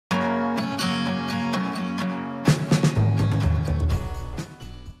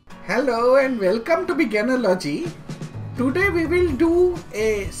Hello and welcome to Beginnerology. Today we will do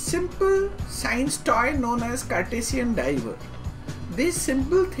a simple science toy known as Cartesian diver. This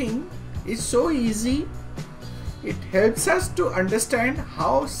simple thing is so easy. It helps us to understand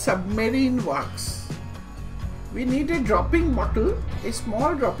how submarine works. We need a dropping bottle, a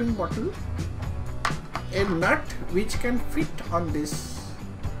small dropping bottle, a nut which can fit on this,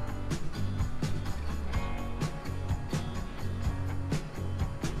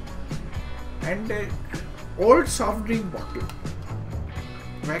 and a old soft drink bottle,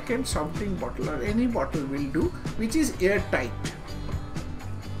 vacant soft drink bottle or any bottle will do, which is airtight.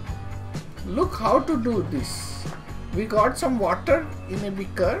 Look how to do this. We got some water in a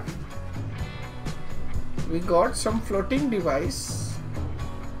beaker. We got some floating device.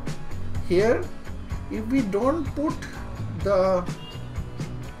 Here, if we don't put the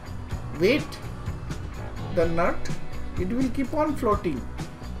weight, the nut, it will keep on floating.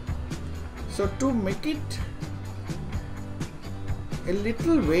 So to make it a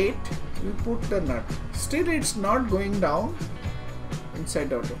little weight, we put the nut. Still it's not going down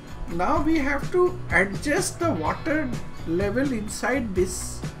inside out. Now we have to adjust the water level inside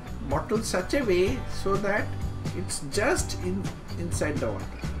this bottle such a way so that it's just inside the water.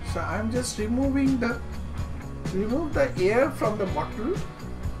 So I'm just remove the air from the bottle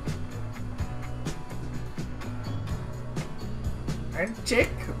and check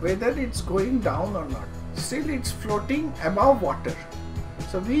whether it's going down or not. Still it's floating above water.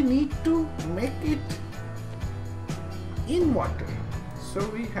 So we need to make it in water. So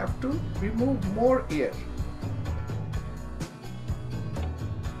we have to remove more air.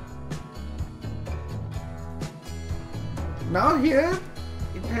 Now here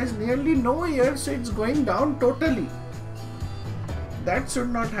it has nearly no air, so it's going down totally. That should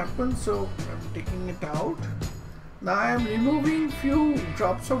not happen, so I'm taking it out. Now I am removing few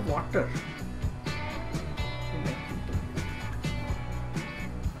drops of water.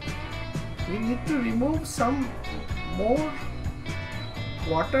 We need to remove some more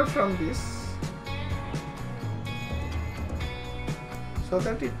water from this so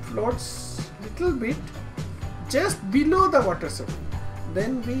that it floats little bit just below the water surface.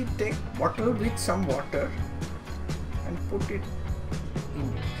 Then we take bottle with some water and put it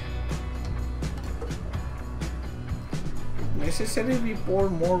in it. If necessary, we pour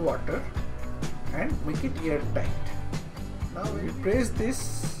more water and make it airtight. Now we press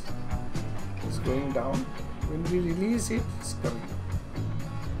this, it's going down. When we release it, it's coming.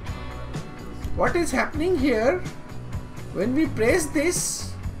 What is happening here? When we press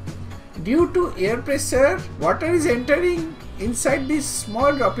this, due to air pressure, water is entering inside this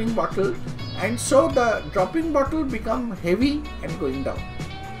small dropping bottle, and so the dropping bottle become heavy and going down.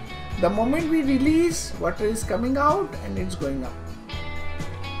 The moment we release, water is coming out and it's going up.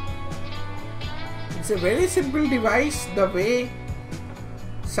 It's a very simple device the way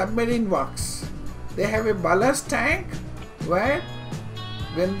submarine works. They have a ballast tank where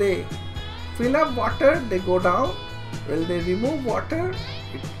when they fill up water, they go down. When they remove water,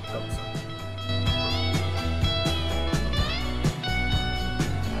 it comes up.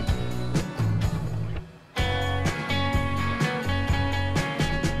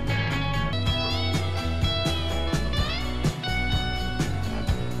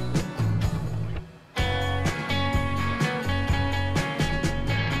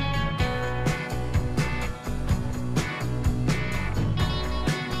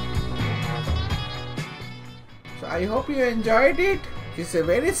 I hope you enjoyed it. It's a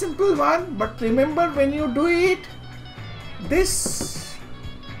very simple one, but remember when you do it, this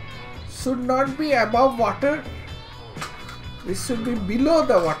should not be above water. This should be below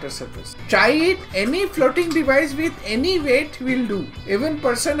the water surface. Try it. Any floating device with any weight will do. Even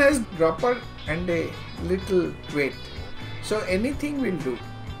person has dropper and a little weight. So anything will do.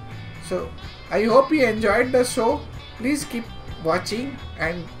 So I hope you enjoyed the show. Please keep watching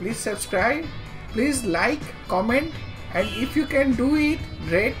and please subscribe. Please like, comment, and if you can do it,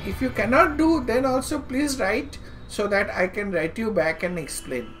 great. If you cannot do, then also please write so that I can write you back and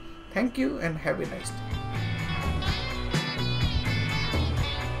explain. Thank you and have a nice day.